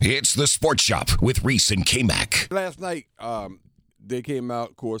It's the Sports Shop with Reese and K-Mac. Last night, they came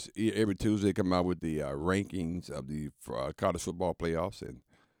out, of course, every Tuesday they come out with the rankings of the college football playoffs. And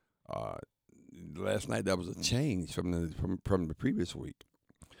last night, that was a change from the previous week.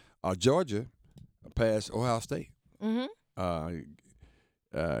 Georgia passed Ohio State. Mm-hmm.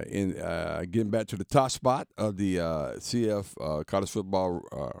 In getting back to the top spot of the CF college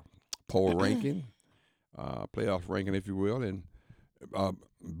football poll ranking, playoff ranking, if you will. And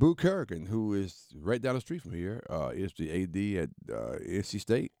Boo Kerrigan, who is right down the street from here, is the AD at NC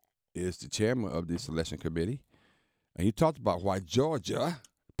State, is the chairman of the selection committee. And he talked about why Georgia,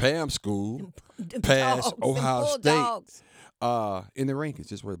 Pam School, passed Ohio State in the rankings.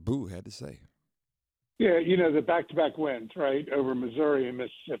 Just what Boo had to say. Yeah, the back-to-back wins, right, over Missouri and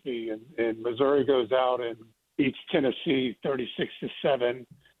Mississippi. And Missouri goes out and beats Tennessee 36-7.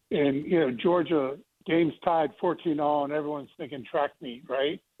 And, Georgia, game's tied 14-all, and everyone's thinking track meet,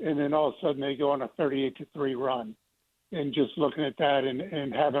 right? And then all of a sudden they go on a 38-3 run. And just looking at that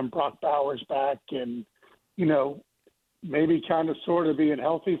and having Brock Bowers back and, maybe kind of sort of being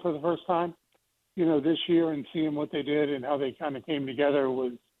healthy for the first time, this year, and seeing what they did and how they kind of came together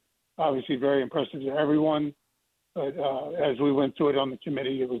was obviously very impressive to everyone. But as we went through it on the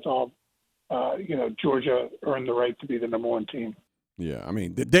committee, it was all, Georgia earned the right to be the number one team. Yeah, I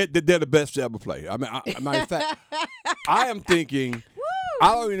mean, they're the best to ever play. I mean, matter of fact, I am thinking,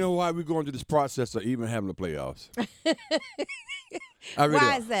 I don't even know why we're going through this process of even having the playoffs.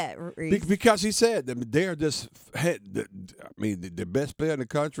 Why is that, Reese? Because he said that they're just the best player in the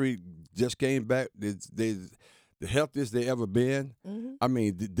country just came back. The healthiest they ever been. Mm-hmm. I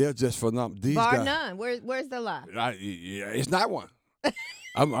mean, they're just phenomenal. These Bar guys, none. Where's the lie? It's not one.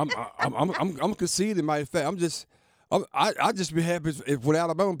 I'm conceding my fact. I just be happy if when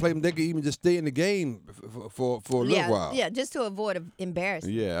Alabama play them, they could even just stay in the game for a little while. Yeah, just to avoid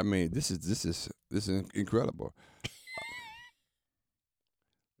embarrassment. Yeah, I mean, this is incredible.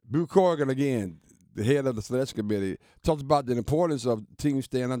 Boo Corrigan, again, the head of the selection committee, talks about the importance of teams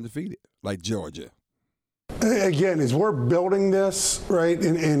staying undefeated, like Georgia. Again, as we're building this, right,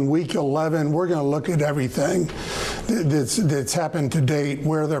 in week 11, we're going to look at everything that's happened to date,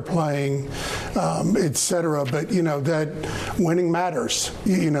 where they're playing, et cetera. But, that winning matters.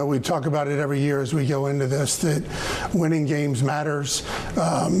 We talk about it every year as we go into this, that winning games matters.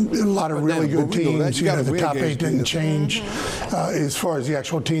 A lot of really good teams. The top 8 didn't change as far as the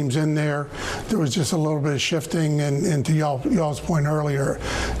actual teams in there. There was just a little bit of shifting. And to y'all's point earlier,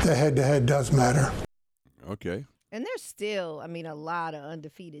 the head-to-head does matter. Okay. And there's still, a lot of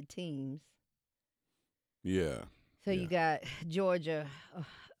undefeated teams. Yeah. So you got Georgia,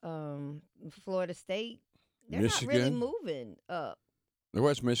 Florida State. They're Michigan. Not really moving up.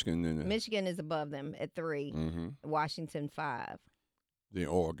 Where's Michigan? Michigan is above them at 3. Mm-hmm. Washington 5. Then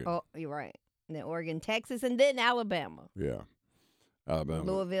Oregon. Oh, you're right. And then Oregon, Texas, and then Alabama. Yeah. Alabama.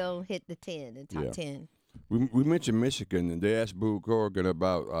 Louisville hit the 10, the top 10. We mentioned Michigan, and they asked Boo Corrigan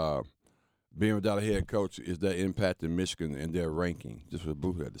about being without a head coach. Is that impacting Michigan in their ranking? Just what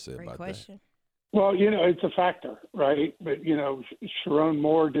Boo had to say Great about question. Well, it's a factor, right? But, Sharon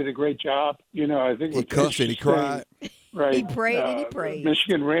Moore did a great job. I think he cussed and he cried. Right. He prayed and he prayed.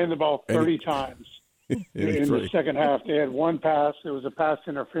 Michigan ran the ball 30 times in the second half. They had one pass. It was a pass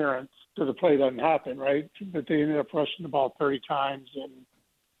interference, so the play doesn't happen, right? But they ended up rushing the ball 30 times. And,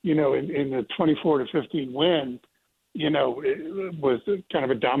 in the 24-15 win, it was kind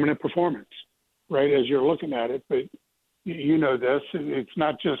of a dominant performance, right, as you're looking at it. But this, it's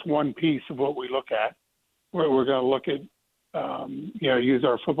not just one piece of what we look at. We're going to look at, use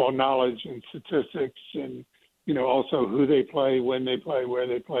our football knowledge and statistics and, also who they play, when they play, where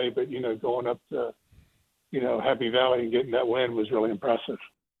they play. But, going up to, Happy Valley and getting that win was really impressive.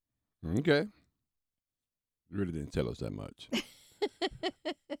 Okay. Really didn't tell us that much.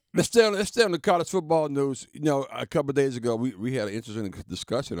 Let's stay on the college football news. A couple of days ago, we had an interesting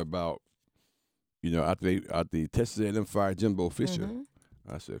discussion about, after the Texas A&M fired Jimbo Fisher.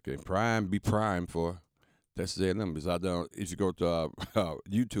 Mm-hmm. I said, okay, be prime for Texas A&M. Because if you go to our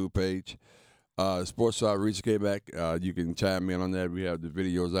YouTube page, Sports Shop Reese came back. You can chime in on that. We have the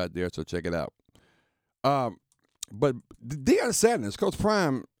videos out there, so check it out. But Deion Sanders, Coach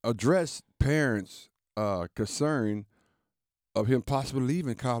Prime, addressed parents' concern of him possibly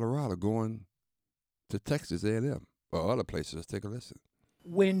leaving Colorado, going to Texas A&M or other places. Let's take a listen.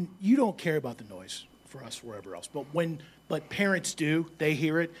 When you don't care about the noise for us, wherever else, but parents do, they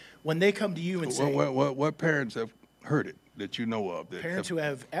hear it. When they come to you and say, what parents have heard it that you know of? That parents who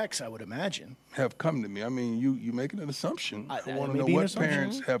have X, I would imagine, have come to me. I mean, you making an assumption. I want to know maybe what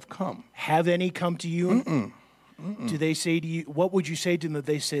parents have come. Have any come to you? Do they say to you, what would you say to them if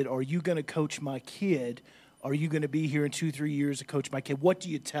they said, are you going to coach my kid? Are you going to be here in 2-3 years to coach my kid? What do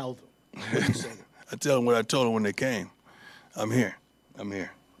you tell them? What do you say to them? I tell them what I told them when they came. I'm here.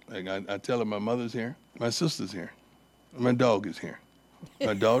 Like I tell them my mother's here, my sister's here, my dog is here,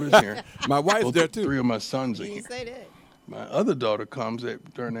 my daughter's here. My wife's there too. 3 of my sons are You here. say that. My other daughter comes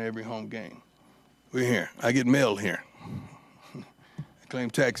during every home game. We're here. I get mail here. I claim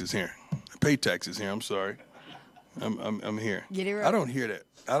taxes here. I pay taxes here. I'm sorry. I'm here. Get it right. I don't hear that.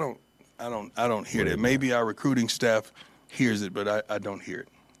 I don't hear that. Maybe our recruiting staff hears it, but I don't hear it.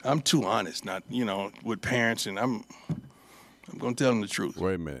 I'm too honest, not with parents, and I'm gonna tell them the truth.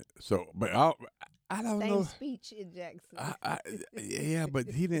 Wait a minute. So, but I don't Same know. speech in Jackson. Yeah, but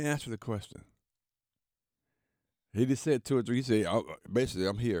he didn't answer the question. He just said 2 or 3. He said, basically,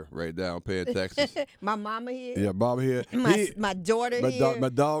 I'm here right now. I'm paying taxes. My mama here. Yeah, Bob here. My daughter here. My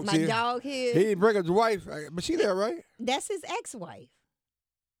dog's my here. dog here. He didn't bring up his wife, but she there, right? That's his ex-wife.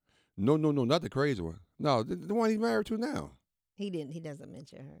 No, not the crazy one. No, the one he's married to now. He doesn't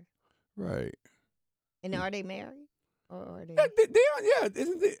mention her. Right. And are they married? Or are they? Yeah,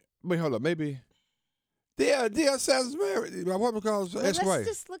 isn't it? Wait, hold up. Maybe. Deion Sanders married. My wife calls Well, ex-wife. let's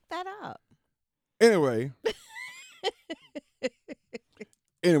just look that up. Anyway.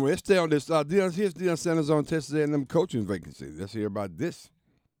 Let's stay on this. Here's Deion Sanders on Texas A&M coaching vacancy. Let's hear about this.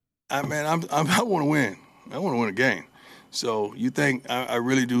 I want to win. I want to win a game. So you think I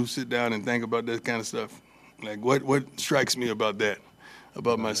really do sit down and think about that kind of stuff? Like what strikes me about that,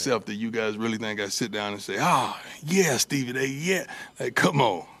 about myself, that you guys really think I sit down and say, yeah, Stevie A, yeah. Like, come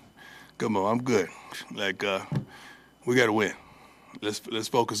on, I'm good. Like, we got to win. Let's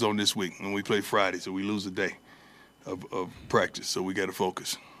focus on this week. And we play Friday, so we lose a day of practice. So we got to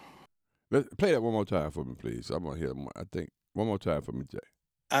focus. Let's play that one more time for me, please. I'm gonna hear. I think one more time for me, Jay.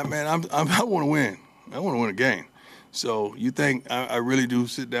 I want to win. I want to win a game. So you think I really do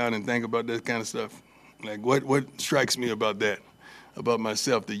sit down and think about that kind of stuff? Like what strikes me about that, about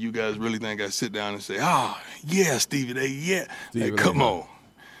myself, that you guys really think I sit down and say, yeah, Stevie A, yeah. Like, come on,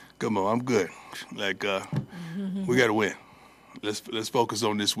 I'm good. Like, we got to win. Let's focus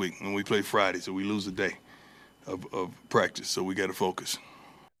on this week. And we play Friday, so we lose a day of practice. So we got to focus.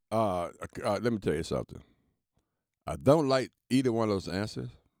 Let me tell you something. I don't like either one of those answers,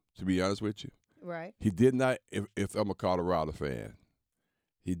 to be honest with you. Right. He did not, if I'm a Colorado fan,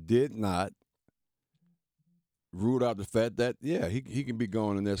 he did not rule out the fact that, he can be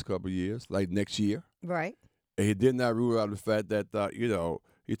gone in the next couple of years, like next year. Right. And he did not rule out the fact that,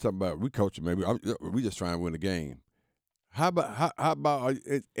 he's talking about, we coaching, maybe. We just trying to win the game. How about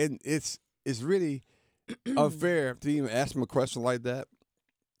and it's really unfair to even ask him a question like that,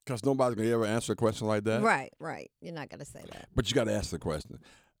 because nobody's going to ever answer a question like that. Right. You're not going to say that. But you got to ask the question.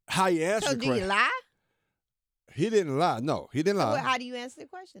 How you answer So the do question? you lie? He didn't lie. No, he didn't lie. Well, how do you answer the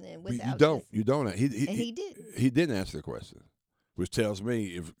question then? You don't. He didn't. He didn't answer the question, which tells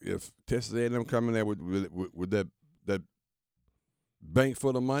me if Texas A&M coming there with that bank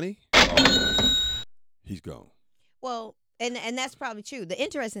full of money, he's gone. Well, and that's probably true. The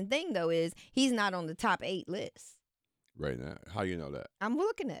interesting thing though is he's not on the top 8 list right now. How you know that? I'm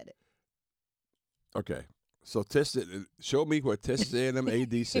looking at it. Okay. So show me what Texas A&M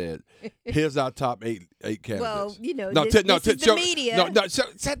AD said. Here's our top eight candidates. Well, this is the media.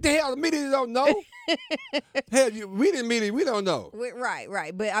 The hell, the media don't know. Hell, we didn't media, we don't know.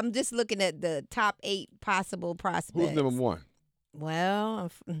 Right. But I'm just looking at the top 8 possible prospects. Who's number 1?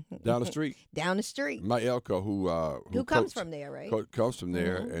 Well, down the street. Down the street. Mike Elko, who comes from there, right? Comes from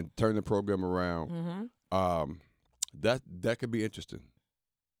there and turned the program around. Mm-hmm. That could be interesting.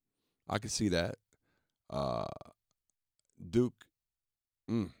 I could see that. Duke,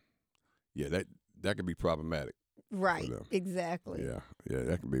 that could be problematic. Right, exactly. Yeah,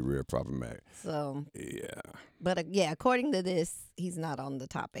 that could be real problematic. So, but according to this, he's not on the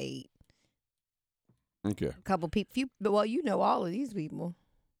top 8. Okay. A couple people. Well, you know all of these people.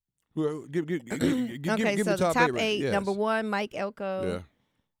 Well, give okay, so the top 8. Yes. Number 1, Mike Elko.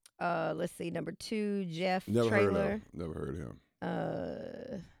 Yeah. Let's see. Number 2, Jeff Never Traylor. Never heard of him.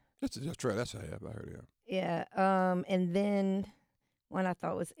 That's Traylor. That's I have. I heard of him. Yeah. And then one I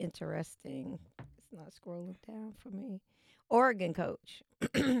thought was interesting. It's not scrolling down for me. Oregon coach.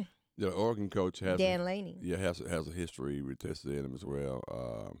 The Oregon coach has Dan Laney. Yeah, has a history with Texas A&M as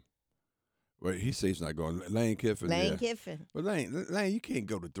well. Well, he says he's not going. Lane Kiffin. Lane Kiffin. But Lane, you can't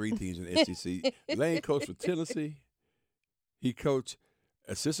go to 3 teams in the SEC. Lane coached for Tennessee. He coached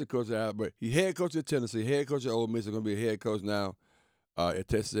assistant coach at, but he head coach at Tennessee, head coach at Ole Miss. He's going to be a head coach now at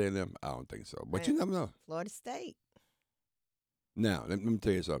Texas A&M. I don't think so, but you never know. Florida State. Now, let me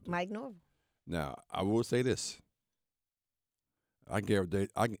tell you something. Mike Norvell. Now, I will say this. I guarantee.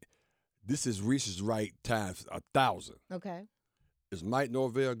 This is Reese's right times 1,000. Okay. As Mike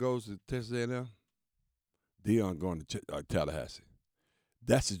Norvell goes to Texas A&M, Deion going to Tallahassee.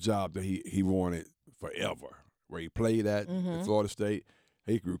 That's the job that he wanted forever. Where he played at Florida State,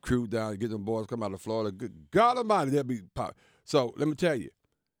 he could recruit down, get them boys come out of Florida. Good God Almighty, they'll be pop. So let me tell you,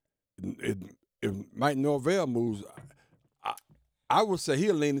 if Mike Norvell moves, I would say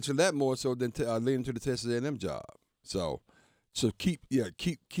he'll lean into that more so than lean into the Texas A&M job. So keep an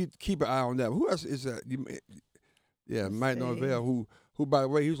eye on that. Who else is that? Mike Norvell, who by the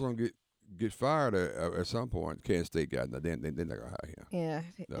way, he was going to get fired at some point. Kansas State guy. No, they're not going to hire him. Yeah,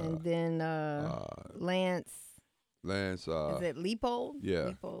 and then Lance. Is it Leopold? Yeah.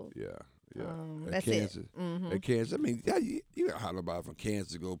 Leopold. Yeah. That's Kansas. it. Mm-hmm. At Kansas. I mean, you got to hire nobody from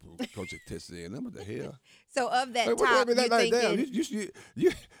Kansas to go coach at Texas A&M. What the hell? So of that Hey, top, you thinking?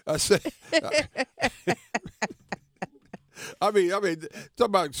 I said. I mean, talk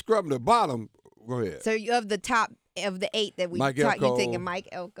about scrubbing the bottom. Go ahead. So of the top of the 8 that we Mike talked, you Elko, thinking Mike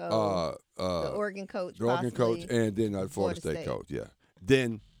Elko, the Oregon coach, and then the Florida State coach. Yeah.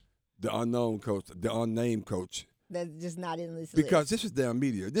 Then the unknown coach, the unnamed coach. That's just not in this because list. this is damn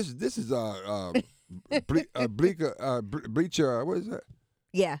media. This is Bleacher. What is that?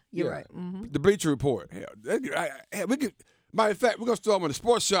 Yeah, you're right. Mm-hmm. The Bleacher Report. We could. Matter of fact, we're gonna start them on the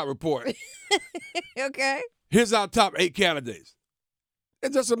Sports Shop Report. Okay. Here's our top 8 candidates.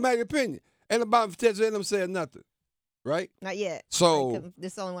 It's just a matter of opinion. And about Texas A&M saying nothing, right? Not yet. So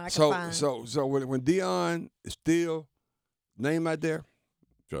this is the only one I can find. So when Deion is still named out there,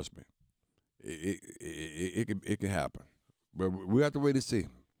 trust me, it can happen. But we have to wait and see.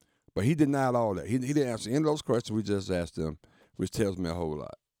 But he denied all that. He didn't answer any of those questions we just asked him, which tells me a whole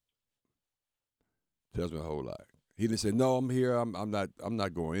lot. He didn't say, no, I'm here. I'm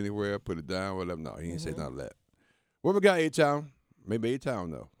not going anywhere. Put it down, whatever. No, he didn't say none of that. What we got, A-Town? Maybe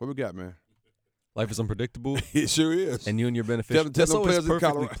A-Town, though. What we got, man? Life is unpredictable. It sure is. And you and your beneficiary. That's always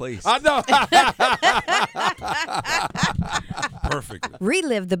perfectly placed. I know. Perfectly.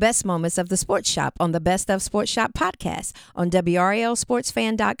 Relive the best moments of the Sports Shop on the Best of Sports Shop podcast on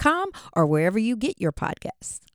WRLSportsFan.com or wherever you get your podcasts.